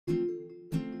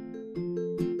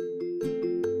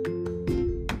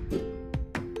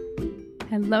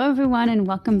Hello, everyone, and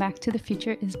welcome back to the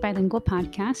Future is Bilingual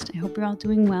podcast. I hope you're all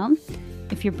doing well.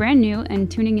 If you're brand new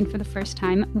and tuning in for the first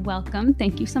time, welcome.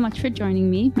 Thank you so much for joining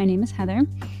me. My name is Heather.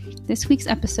 This week's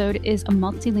episode is a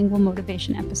multilingual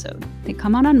motivation episode. They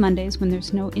come out on Mondays when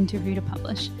there's no interview to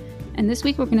publish. And this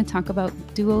week we're going to talk about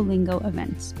Duolingo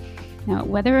Events. Now,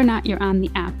 whether or not you're on the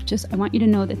app, I want you to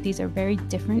know that these are very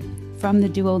different from the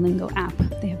Duolingo app.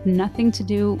 They have nothing to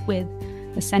do with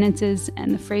the sentences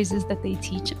and the phrases that they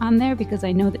teach on there, because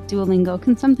I know that Duolingo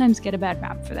can sometimes get a bad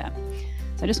rap for that.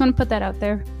 So I just want to put that out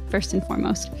there first and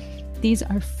foremost. These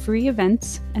are free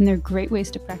events, and they're great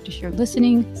ways to practice your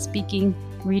listening, speaking,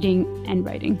 reading, and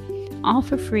writing, all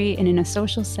for free and in a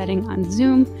social setting on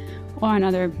Zoom or on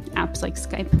other apps like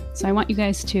Skype. So I want you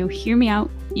guys to hear me out,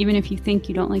 even if you think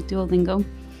you don't like Duolingo.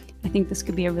 I think this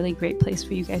could be a really great place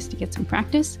for you guys to get some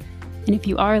practice. And if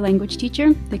you are a language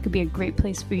teacher, they could be a great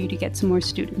place for you to get some more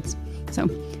students. So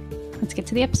let's get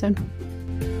to the episode.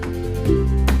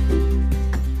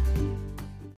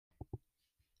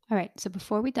 All right, so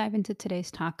before we dive into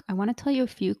today's talk, I want to tell you a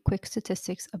few quick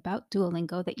statistics about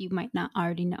Duolingo that you might not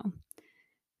already know.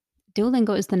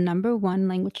 Duolingo is the #1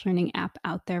 language learning app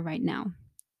out there right now.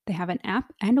 They have an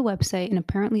app and a website, and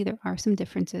apparently there are some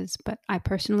differences, but I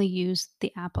personally use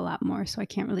the app a lot more, so I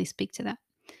can't really speak to that.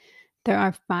 There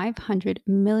are 500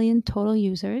 million total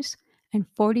users, and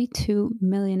 42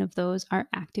 million of those are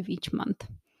active each month.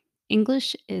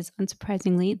 English is,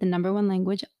 unsurprisingly, the #1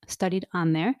 language studied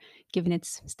on there. Given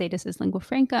its status as lingua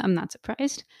franca, I'm not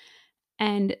surprised.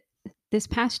 And this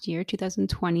past year,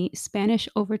 2020, Spanish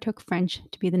overtook French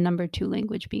to be the #2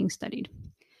 language being studied.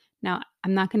 Now,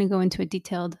 I'm not going to go into a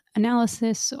detailed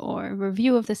analysis or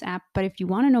review of this app, but if you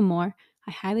want to know more,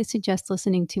 I highly suggest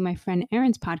listening to my friend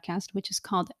Erin's podcast, which is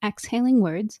called Exhaling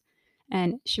Words.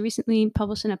 And she recently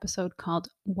published an episode called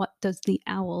What Does the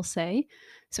Owl Say?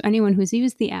 So anyone who's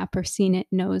used the app or seen it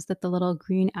knows that the little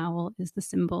green owl is the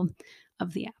symbol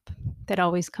of the app that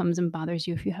always comes and bothers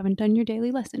you if you haven't done your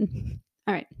daily lesson.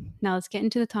 All right, now let's get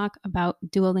into the talk about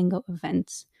Duolingo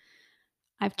Events.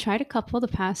 I've tried a couple the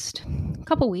past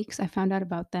couple weeks. I found out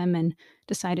about them and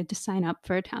decided to sign up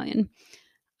for Italian.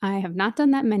 I have not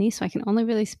done that many, so I can only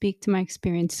really speak to my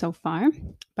experience so far,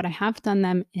 but I have done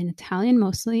them in Italian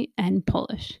mostly and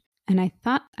Polish. And I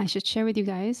thought I should share with you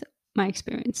guys my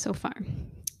experience so far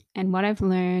and what I've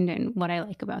learned and what I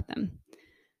like about them.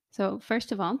 So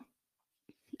first of all,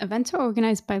 events are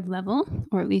organized by level,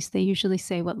 or at least they usually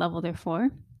say what level they're for.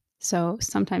 So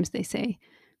sometimes they say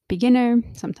beginner,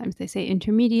 sometimes they say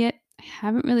intermediate. I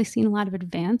haven't really seen a lot of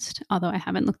advanced, although I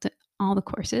haven't looked at all the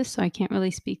courses, so I can't really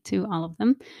speak to all of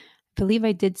them. I believe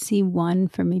I did see one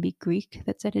for maybe Greek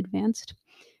that said advanced,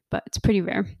 but it's pretty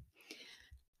rare.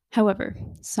 However,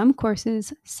 some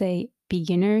courses say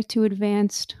beginner to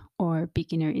advanced or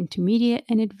beginner intermediate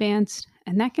and advanced,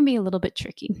 and that can be a little bit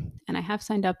tricky. And I have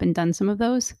signed up and done some of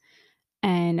those,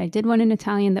 and I did one in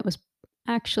Italian that was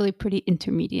actually pretty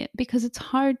intermediate, because it's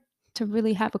hard to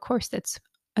really have a course that's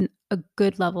a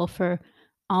good level for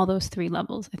all those 3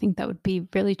 levels. I think that would be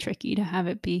really tricky to have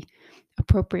it be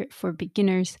appropriate for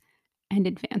beginners and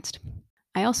advanced.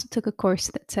 I also took a course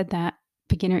that said that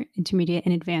beginner, intermediate,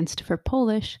 and advanced for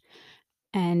Polish,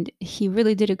 and he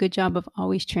really did a good job of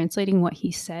always translating what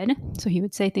he said. So he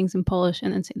would say things in Polish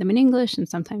and then say them in English, and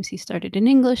sometimes he started in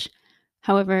English.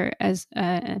 However, as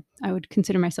I would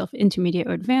consider myself intermediate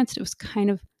or advanced, it was kind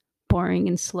of boring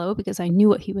and slow because I knew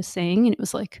what he was saying, and it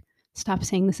was like, stop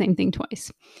saying the same thing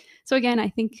twice. So again, I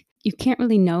think you can't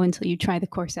really know until you try the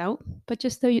course out, but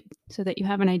just so that you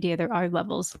have an idea, there are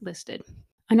levels listed.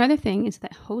 Another thing is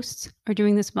that hosts are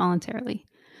doing this voluntarily.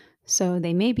 So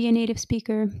they may be a native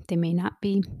speaker, they may not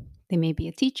be, they may be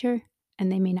a teacher,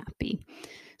 and they may not be.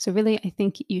 So really, I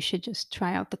think you should just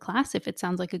try out the class if it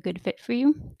sounds like a good fit for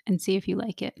you and see if you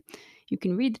like it. You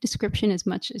can read the description as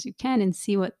much as you can and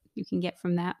see what you can get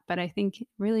from that, but I think it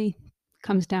really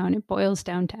boils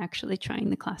down to actually trying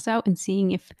the class out and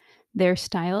seeing if their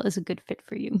style is a good fit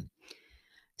for you.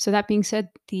 So that being said,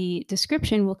 the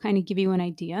description will kind of give you an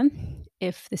idea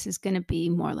if this is going to be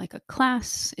more like a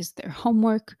class. Is there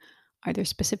homework? Are there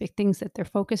specific things that they're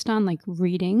focused on, like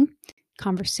reading,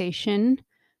 conversation,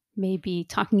 maybe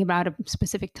talking about a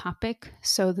specific topic?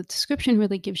 So the description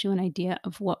really gives you an idea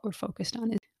of what we're focused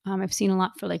on. I've seen a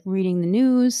lot for like reading the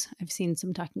news. I've seen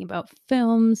some talking about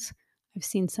films. I've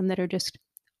seen some that are just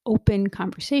open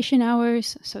conversation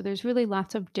hours. So there's really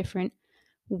lots of different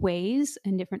ways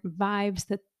and different vibes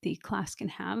that the class can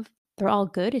have. They're all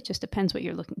good. It just depends what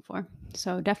you're looking for.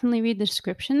 So definitely read the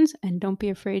descriptions and don't be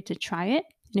afraid to try it.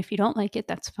 And if you don't like it,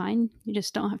 that's fine. You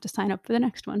just don't have to sign up for the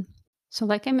next one. So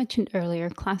like I mentioned earlier,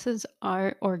 classes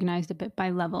are organized a bit by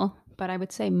level, but I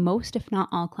would say most, if not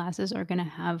all, classes are going to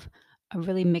have a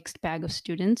really mixed bag of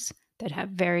students that have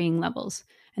varying levels.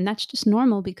 And that's just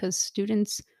normal because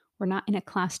students were not in a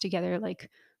class together like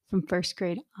from first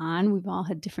grade on. We've all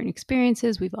had different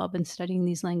experiences. We've all been studying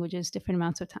these languages different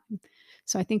amounts of time.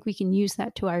 So I think we can use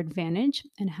that to our advantage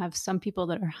and have some people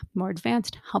that are more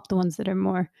advanced help the ones that are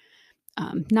more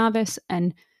novice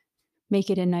and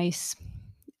make it a nice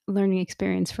learning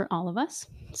experience for all of us.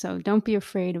 So don't be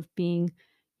afraid of being,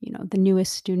 the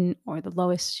newest student or the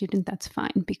lowest student. That's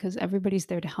fine because everybody's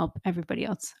there to help everybody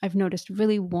else. I've noticed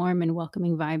really warm and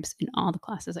welcoming vibes in all the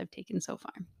classes I've taken so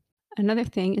far. Another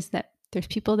thing is that there's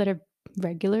people that are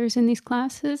regulars in these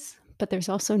classes, but there's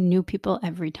also new people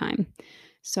every time.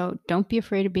 So don't be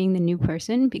afraid of being the new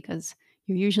person because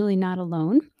you're usually not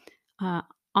alone. Uh,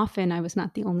 Often I was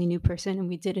not the only new person, and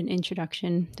we did an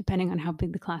introduction. Depending on how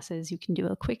big the class is, you can do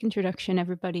a quick introduction.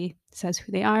 Everybody says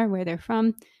who they are, where they're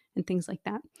from, and things like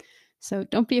that. So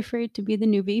don't be afraid to be the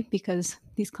newbie because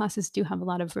these classes do have a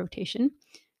lot of rotation.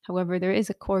 However, there is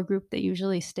a core group that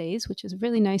usually stays, which is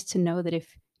really nice to know that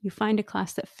if you find a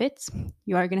class that fits,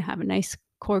 you are going to have a nice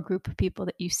core group of people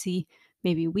that you see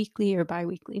maybe weekly or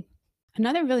bi-weekly.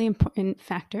 Another really important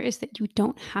factor is that you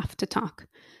don't have to talk.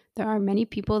 There are many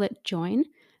people that join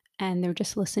and they're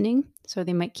just listening. So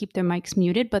they might keep their mics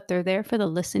muted, but they're there for the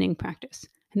listening practice.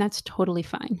 And that's totally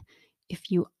fine. If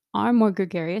you are more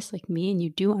gregarious like me and you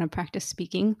do want to practice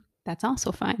speaking, that's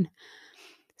also fine.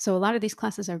 So a lot of these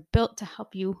classes are built to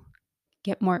help you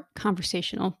get more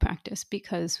conversational practice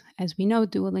because, as we know,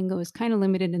 Duolingo is kind of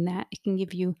limited in that it can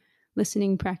give you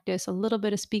listening practice, a little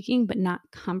bit of speaking, but not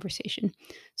conversation.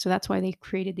 So that's why they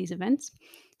created these events.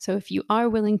 So if you are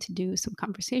willing to do some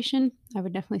conversation, I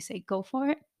would definitely say go for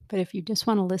it. But if you just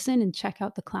want to listen and check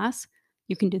out the class,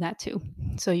 you can do that too.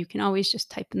 So you can always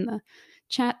just type in the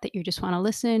chat that you just want to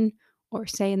listen or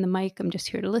say in the mic, I'm just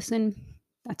here to listen.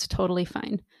 That's totally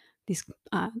fine. These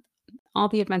all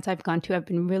the events I've gone to have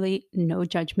been really no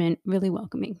judgment, really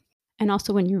welcoming. And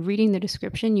also, when you're reading the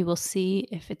description, you will see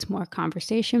if it's more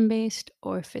conversation based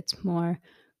or if it's more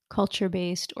culture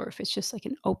based or if it's just like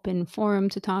an open forum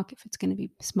to talk, if it's going to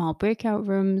be small breakout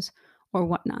rooms or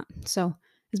whatnot. So,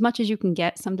 as much as you can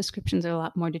get, some descriptions are a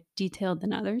lot more detailed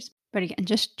than others. But again,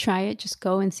 just try it, just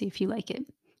go and see if you like it.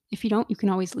 If you don't, you can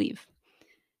always leave.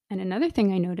 And another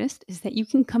thing I noticed is that you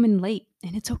can come in late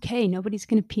and it's okay. Nobody's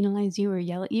going to penalize you or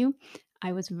yell at you.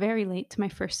 I was very late to my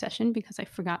first session because I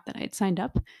forgot that I had signed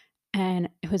up. And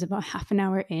it was about half an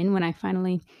hour in when I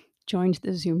finally joined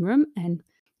the Zoom room. And,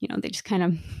 they just kind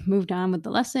of moved on with the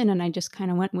lesson and I just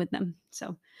kind of went with them.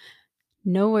 So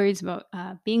no worries about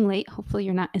being late. Hopefully,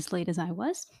 you're not as late as I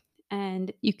was.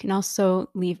 And you can also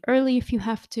leave early if you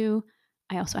have to.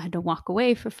 I also had to walk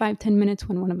away for 5-10 minutes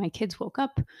when one of my kids woke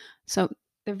up. So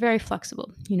they're very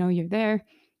flexible. You're there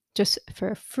just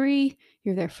for free,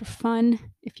 you're there for fun.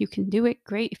 If you can do it,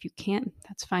 great. If you can't,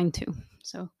 that's fine too.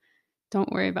 So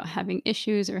don't worry about having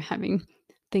issues or having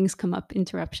things come up,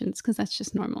 interruptions, because that's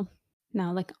just normal.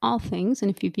 Now, like all things,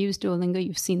 and if you've used Duolingo,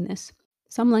 you've seen this.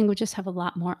 Some languages have a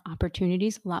lot more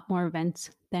opportunities, a lot more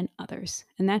events than others.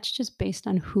 And that's just based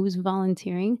on who's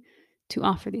volunteering to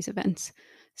offer these events.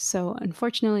 So,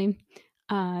 unfortunately,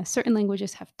 certain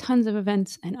languages have tons of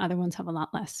events and other ones have a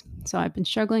lot less. So, I've been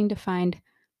struggling to find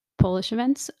Polish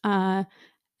events, and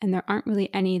there aren't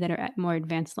really any that are at more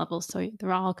advanced levels. So,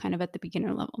 they're all kind of at the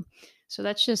beginner level. So,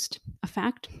 that's just a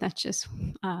fact. That's just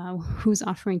who's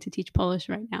offering to teach Polish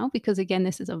right now, because again,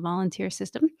 this is a volunteer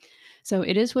system. So,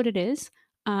 it is what it is.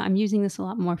 I'm using this a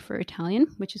lot more for Italian,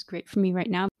 which is great for me right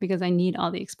now because I need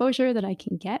all the exposure that I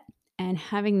can get. And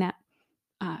having that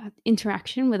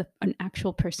interaction with an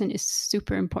actual person is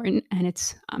super important and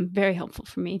it's very helpful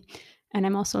for me. And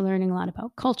I'm also learning a lot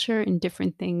about culture and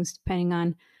different things depending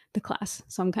on the class.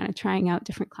 So I'm kind of trying out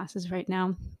different classes right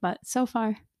now, but so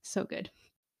far, so good.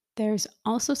 There's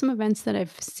also some events that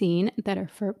I've seen that are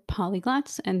for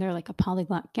polyglots, and they're like a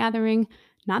polyglot gathering,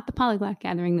 not the polyglot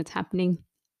gathering that's happening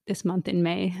this month in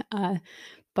May,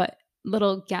 but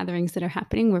little gatherings that are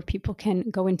happening where people can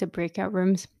go into breakout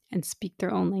rooms and speak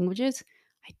their own languages.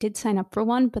 I did sign up for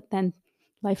one, but then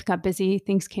life got busy,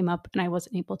 things came up, and I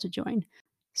wasn't able to join.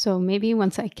 So maybe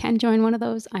once I can join one of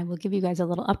those, I will give you guys a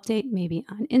little update, maybe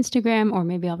on Instagram, or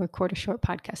maybe I'll record a short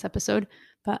podcast episode.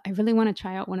 But I really want to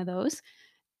try out one of those.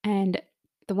 And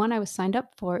the one I was signed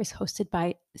up for is hosted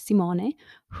by Simone,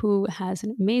 who has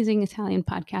an amazing Italian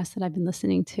podcast that I've been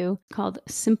listening to called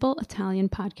Simple Italian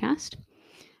Podcast.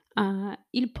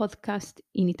 Il podcast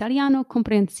in italiano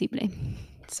comprensibile.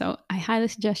 So I highly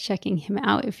suggest checking him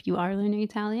out if you are learning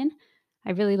Italian.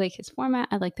 I really like his format.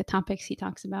 I like the topics he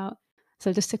talks about.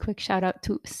 So just a quick shout out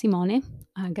to Simone.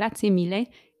 Grazie mille.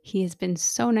 He has been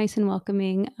so nice and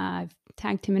welcoming. I've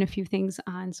tagged him in a few things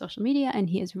on social media, and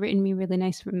he has written me really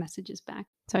nice messages back.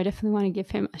 So I definitely want to give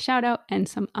him a shout out and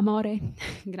some amore.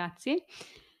 Grazie.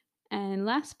 And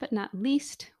last but not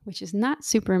least, which is not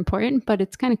super important, but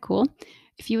it's kind of cool,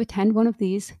 if you attend one of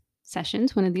these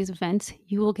sessions, one of these events,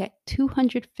 you will get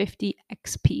 250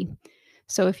 XP.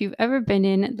 So if you've ever been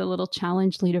in the little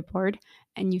challenge leaderboard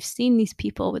and you've seen these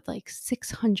people with like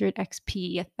 600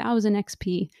 XP, 1000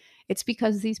 XP, it's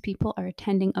because these people are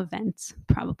attending events,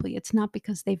 probably. It's not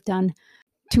because they've done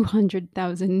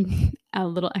 200,000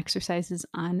 little exercises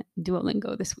on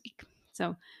Duolingo this week.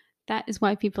 So that is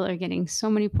why people are getting so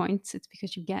many points. It's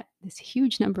because you get this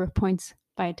huge number of points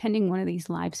by attending one of these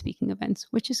live speaking events,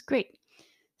 which is great.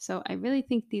 So I really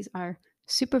think these are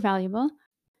super valuable.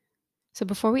 So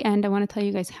before we end, I want to tell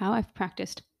you guys how I've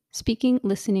practiced speaking,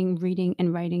 listening, reading,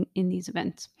 and writing in these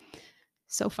events.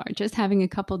 So far, just having a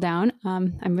couple down,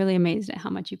 I'm really amazed at how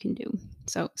much you can do.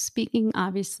 So speaking,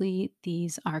 obviously,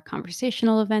 these are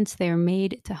conversational events. They are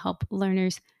made to help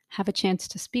learners have a chance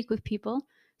to speak with people.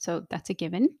 So that's a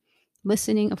given.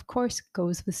 Listening, of course,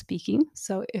 goes with speaking.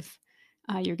 So if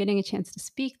you're getting a chance to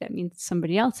speak, that means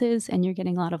somebody else is, and you're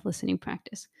getting a lot of listening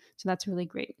practice. So that's really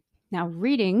great. Now,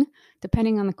 reading,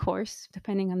 depending on the course,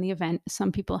 depending on the event,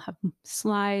 some people have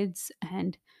slides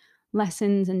and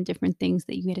lessons and different things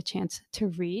that you get a chance to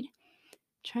read.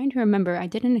 Trying to remember, I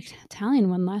did an Italian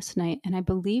one last night, and I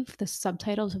believe the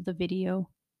subtitles of the video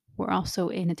were also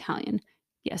in Italian.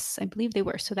 Yes, I believe they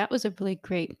were. So that was a really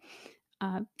great,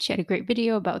 she had a great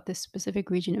video about this specific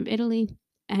region of Italy,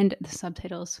 and the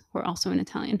subtitles were also in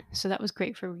Italian. So that was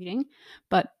great for reading,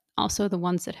 but also the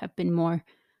ones that have been more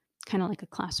kind of like a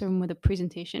classroom with a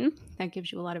presentation, that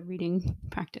gives you a lot of reading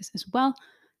practice as well.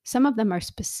 Some of them are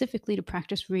specifically to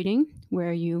practice reading,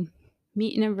 where you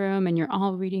meet in a room and you're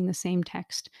all reading the same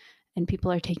text and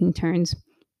people are taking turns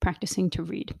practicing to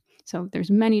read. So there's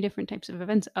many different types of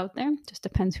events out there, just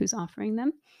depends who's offering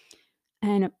them.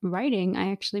 And writing,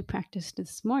 I actually practiced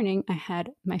this morning. I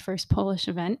had my first Polish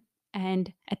event,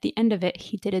 and at the end of it,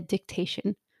 he did a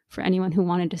dictation for anyone who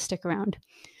wanted to stick around.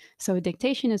 So a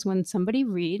dictation is when somebody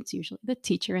reads, usually the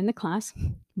teacher in the class,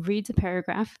 reads a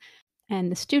paragraph,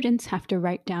 and the students have to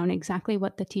write down exactly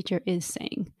what the teacher is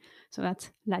saying. So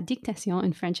that's la dictation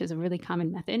in French, is a really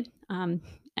common method. And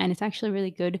it's actually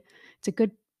really good. It's a good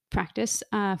practice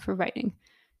for writing.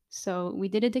 So we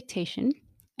did a dictation,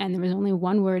 and there was only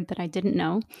one word that I didn't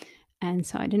know. And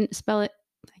so I didn't spell it.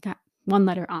 I got one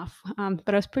letter off, but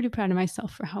I was pretty proud of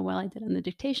myself for how well I did on the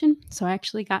dictation. So I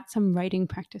actually got some writing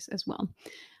practice as well.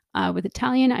 With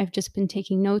Italian, I've just been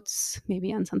taking notes,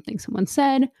 maybe on something someone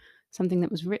said, something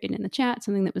that was written in the chat,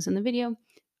 something that was in the video.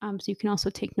 So you can also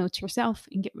take notes yourself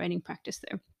and get writing practice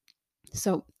there.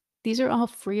 So these are all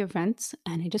free events,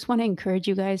 and I just want to encourage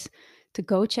you guys to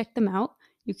go check them out.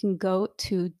 You can go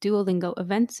to Duolingo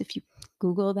Events. If you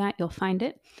Google that, you'll find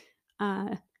it.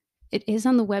 It is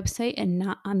on the website and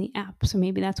not on the app, so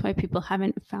maybe that's why people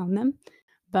haven't found them.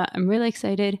 But I'm really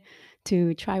excited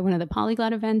to try one of the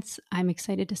polyglot events. I'm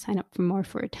excited to sign up for more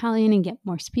for Italian and get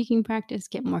more speaking practice,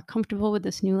 get more comfortable with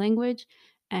this new language.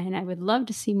 And I would love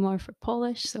to see more for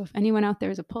Polish. So if anyone out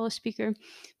there is a Polish speaker,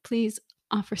 please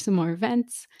offer some more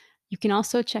events. You can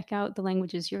also check out the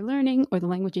languages you're learning or the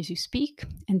languages you speak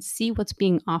and see what's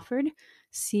being offered.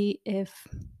 See if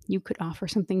you could offer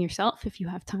something yourself, if you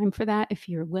have time for that, if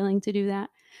you're willing to do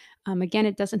that. Again,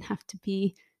 it doesn't have to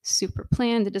be super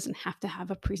planned. It doesn't have to have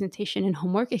a presentation and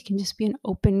homework. It can just be an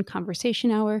open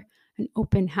conversation hour, an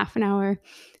open half an hour,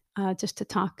 just to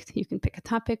talk. You can pick a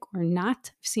topic or not.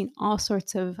 I've seen all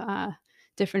sorts of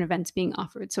different events being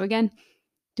offered. So again,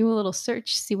 do a little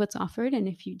search, see what's offered. And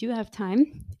if you do have time,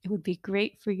 it would be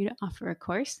great for you to offer a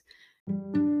course.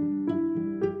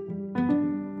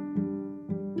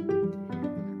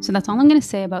 So that's all I'm going to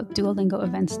say about Duolingo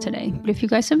events today. But if you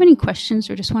guys have any questions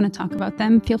or just want to talk about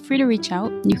them, feel free to reach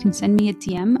out. You can send me a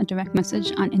DM, a direct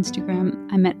message on Instagram.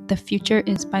 I'm at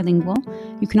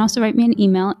thefutureisbilingual. You can also write me an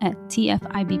email at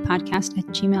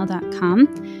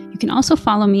tfibpodcast@gmail.com. You can also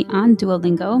follow me on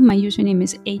Duolingo. My username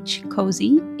is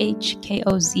hkozi,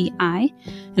 HKOZI,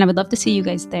 and I would love to see you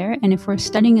guys there. And if we're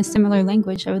studying a similar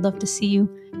language, I would love to see you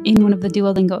in one of the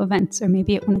Duolingo events or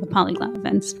maybe at one of the polyglot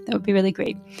events. That would be really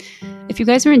great. If you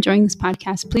guys are enjoying this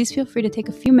podcast, please feel free to take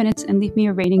a few minutes and leave me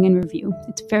a rating and review.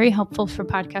 It's very helpful for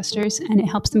podcasters and it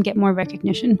helps them get more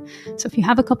recognition. So if you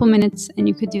have a couple minutes and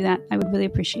you could do that, I would really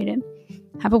appreciate it.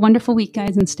 Have a wonderful week,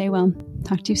 guys, and stay well.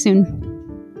 Talk to you soon.